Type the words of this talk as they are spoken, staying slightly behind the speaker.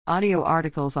Audio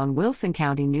articles on Wilson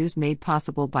County News made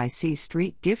possible by C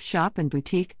Street Gift Shop and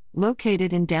Boutique,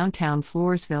 located in downtown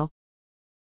Floresville.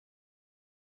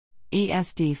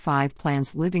 ESD 5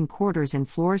 plans living quarters in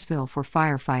Floresville for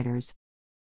firefighters.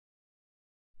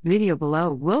 Video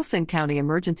below. Wilson County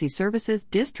Emergency Services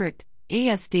District,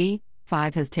 ESD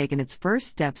 5 has taken its first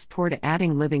steps toward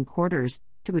adding living quarters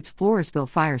to its Floresville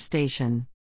fire station.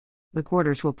 The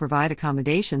quarters will provide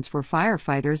accommodations for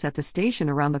firefighters at the station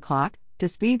around the clock to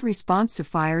speed response to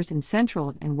fires in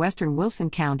central and western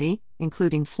Wilson County,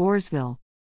 including Floresville.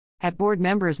 At board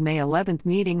members' May 11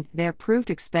 meeting, they approved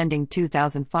expending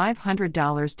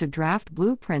 $2,500 to draft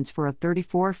blueprints for a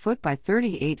 34-foot by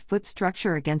 38-foot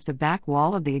structure against a back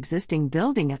wall of the existing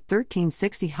building at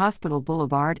 1360 Hospital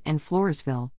Boulevard in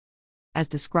Floresville. As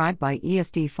described by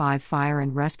ESD 5 Fire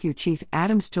and Rescue Chief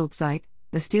Adam Stulpzike,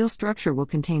 the steel structure will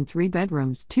contain 3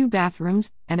 bedrooms, 2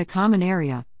 bathrooms, and a common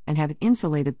area, and have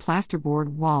insulated plasterboard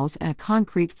walls and a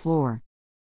concrete floor.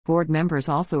 Board members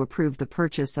also approved the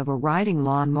purchase of a riding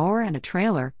lawn mower and a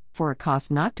trailer, for a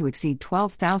cost not to exceed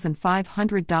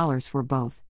 $12,500 for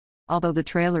both. Although the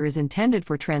trailer is intended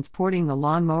for transporting the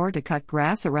lawnmower to cut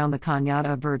grass around the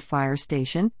Cañada Verde fire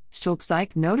station,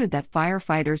 Stulpzike noted that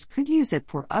firefighters could use it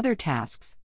for other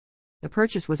tasks. The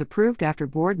purchase was approved after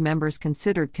board members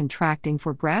considered contracting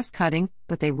for grass cutting,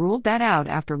 but they ruled that out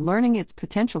after learning its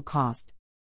potential cost.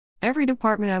 "Every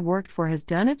department I've worked for has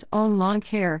done its own lawn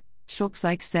care,"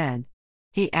 Stulpzike said.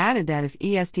 He added that if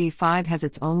ESD 5 has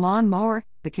its own lawn mower,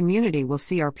 the community will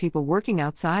see our people working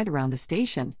outside around the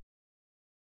station.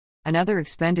 Another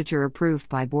expenditure approved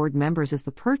by board members is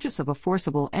the purchase of a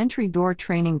forcible entry door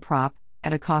training prop,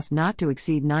 at a cost not to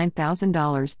exceed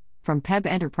 $9,000, from PEB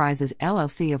Enterprises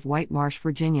LLC of White Marsh,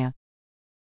 Virginia.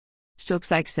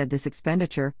 Stulpzike said this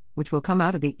expenditure, which will come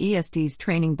out of the ESD's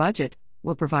training budget,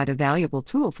 will provide a valuable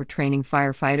tool for training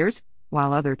firefighters,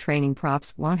 while other training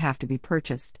props won't have to be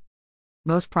purchased.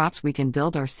 "Most props we can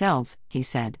build ourselves," he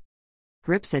said.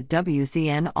 Grips at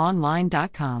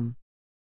WCNonline.com